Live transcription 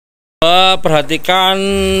Perhatikan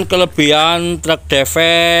kelebihan truk DV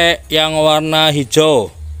yang warna hijau.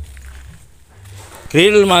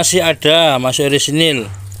 Grill masih ada, masih orisinil.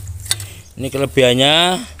 Ini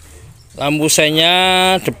kelebihannya. Lampu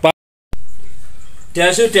senya depan.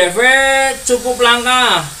 Daihatsu DV cukup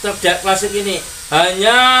langka truk klasik ini.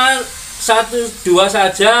 Hanya 1-2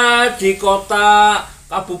 saja di kota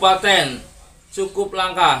kabupaten. Cukup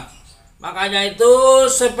langka. Makanya itu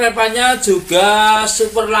sperpartnya juga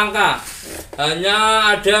super langka.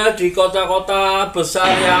 Hanya ada di kota-kota besar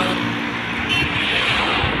yang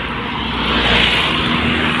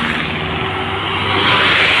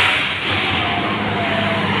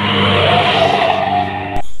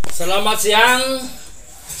Selamat siang.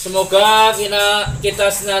 Semoga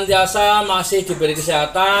kita senantiasa masih diberi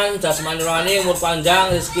kesehatan, jasmani rohani, umur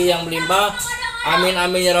panjang, rezeki yang melimpah. Amin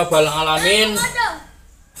amin ya rabbal alamin.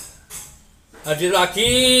 Hadir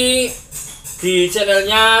lagi di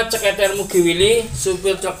channelnya Ceketer Mugi Willy,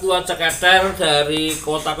 supir truk tua Ceketer dari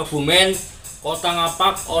kota Kebumen, kota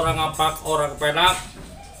Ngapak, orang Kepenak.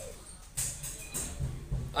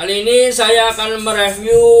 Kali ini saya akan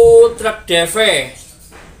mereview truk DV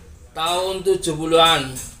tahun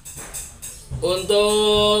 70-an.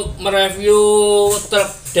 Untuk mereview truk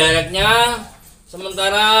directnya,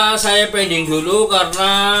 sementara saya pending dulu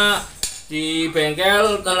karena di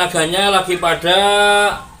bengkel tenaganya lagi pada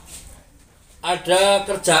ada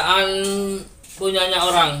kerjaan punyanya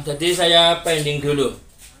orang, jadi saya pending dulu.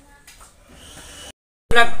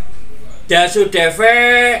 Truk Daihatsu DV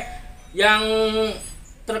yang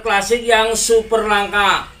terklasik yang super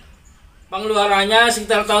langka, pengeluarannya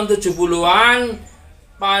sekitar tahun 70-an,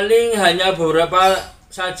 paling hanya beberapa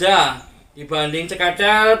saja dibanding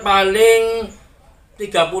Ceketer, paling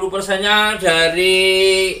 30%-nya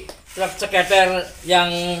dari truk Ceketer yang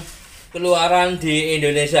keluaran di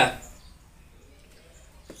Indonesia.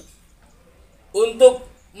 Untuk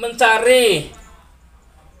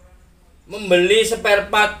membeli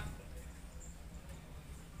sperpart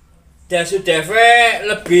Daihatsu DV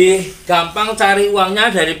lebih gampang cari uangnya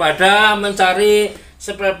daripada mencari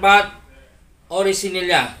sperpart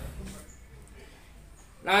orisinilnya.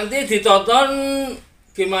 Nanti ditonton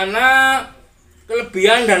gimana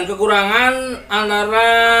kelebihan dan kekurangan antara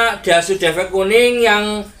Daihatsu DV kuning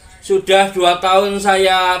yang sudah 2 tahun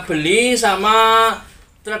saya beli sama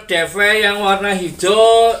truk DV yang warna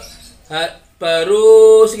hijau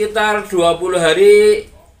baru sekitar 20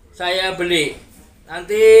 hari saya beli.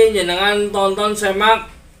 Nanti jenengan tonton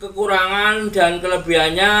semak kekurangan dan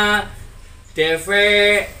kelebihannya DV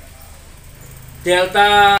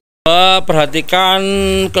Delta. Perhatikan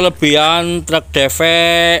kelebihan truk DV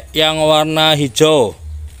yang warna hijau.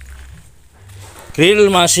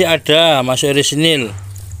 Grill masih ada, masih orisinil.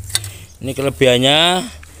 Ini kelebihannya.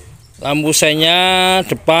 Lampu senya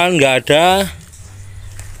depan nggak ada,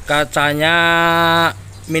 kacanya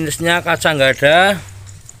minusnya kaca nggak ada.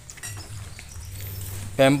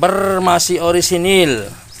 Bumper masih orisinil.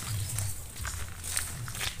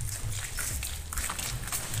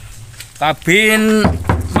 Kabin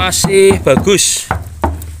masih bagus.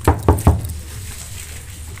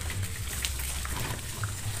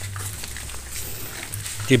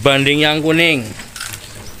 Dibanding yang kuning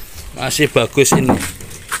masih bagus ini.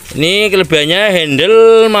 Ini kelebihannya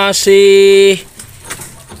handle masih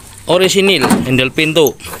orisinil, handle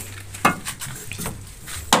pintu.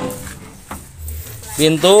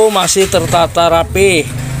 Pintu masih tertata rapi.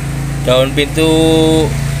 Daun pintu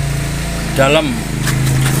dalam.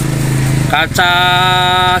 Kaca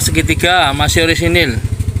segitiga masih orisinil,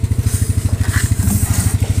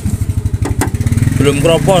 belum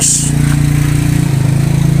kropos.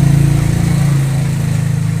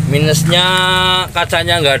 Minusnya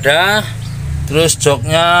kacanya nggak ada, terus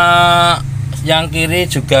joknya yang kiri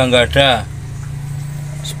juga nggak ada.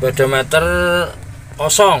 Speedometer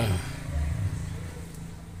kosong.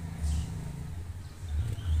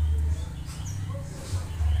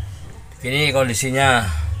 Ini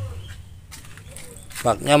kondisinya.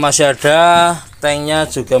 Baknya masih ada, tanknya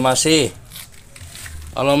juga masih.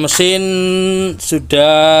 Kalau mesin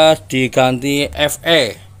sudah diganti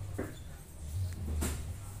FE.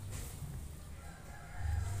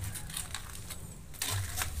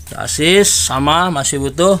 Sasis sama masih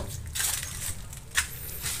utuh.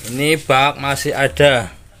 Ini bak masih ada.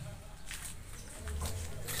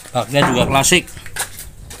 Baknya juga klasik.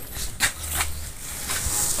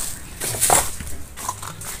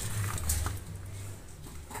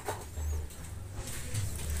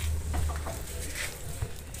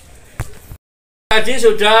 Tadi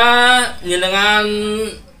sudah jenengan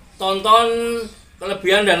tonton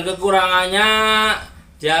kelebihan dan kekurangannya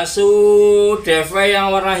Daihatsu DV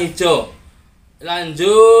yang warna hijau.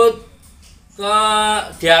 Lanjut ke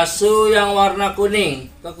Daihatsu yang warna kuning,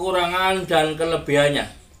 kekurangan dan kelebihannya.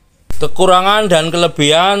 Kekurangan dan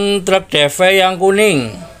kelebihan truk DV yang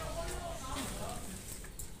kuning.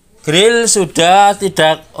 Grill sudah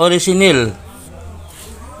tidak orisinil,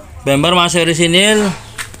 bumper masih orisinil.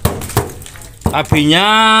 Kabinnya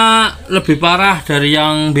lebih parah dari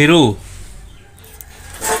yang biru.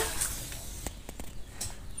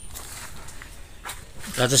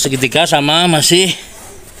 Kaca segitiga sama masih.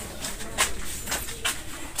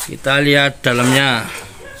 Kita lihat dalamnya.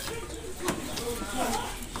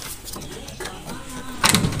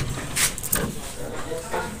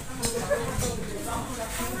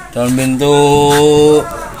 Dalam pintu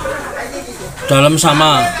dalam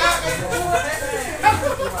sama.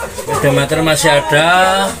 Speedometer masih ada.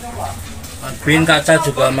 Kabin kaca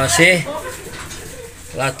juga masih.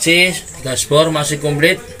 Laci dashboard masih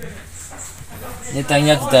komplit. Ini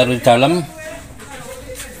tanknya ditaruh di dalam.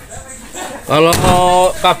 Kalau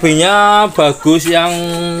kabinnya bagus yang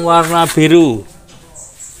warna biru.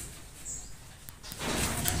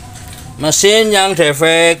 Mesin yang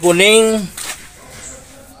DV kuning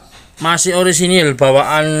masih orisinil,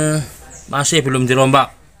 bawaan masih belum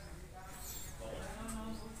dirombak.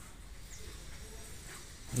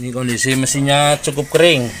 Ini kondisi mesinnya cukup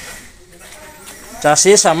kering.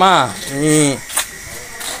 Chassis sama ini.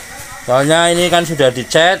 Soalnya ini kan sudah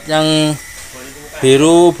dicat, yang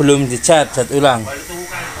biru belum dicat, cat ulang.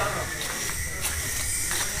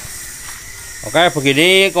 Oke,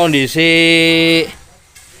 begini kondisi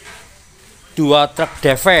dua truk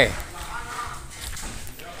DV.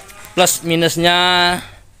 Plus minusnya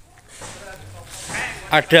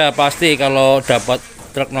ada pasti kalau dapat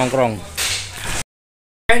truk nongkrong.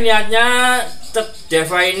 Niatnya truk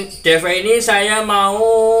DV ini saya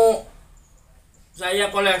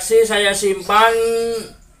koleksi, saya simpan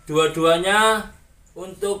dua-duanya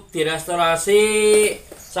untuk direstorasi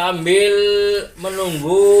sambil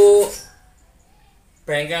menunggu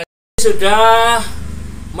bengkel. Sudah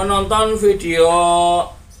menonton video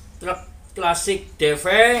truk klasik DV,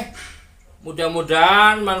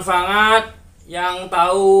 mudah-mudahan manfaat. Yang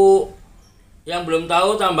tahu, yang belum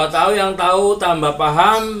tahu tambah tahu, yang tahu tambah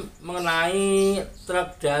paham mengenai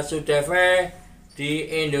truk Daihatsu DV di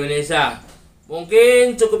Indonesia.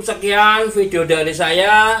 Mungkin cukup sekian video dari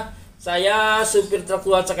saya. Saya supir truk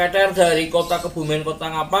tua Ceketer dari kota Kebumen, kota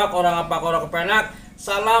Ngapak, orang Ngapak, orang Kepenak.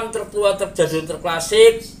 Salam truk tua, truk jadul, truk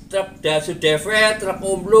klasik, truk Daihatsu DV, truk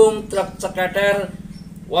umblung, truk Ceketer.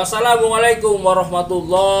 Wassalamualaikum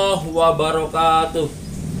warahmatullahi wabarakatuh.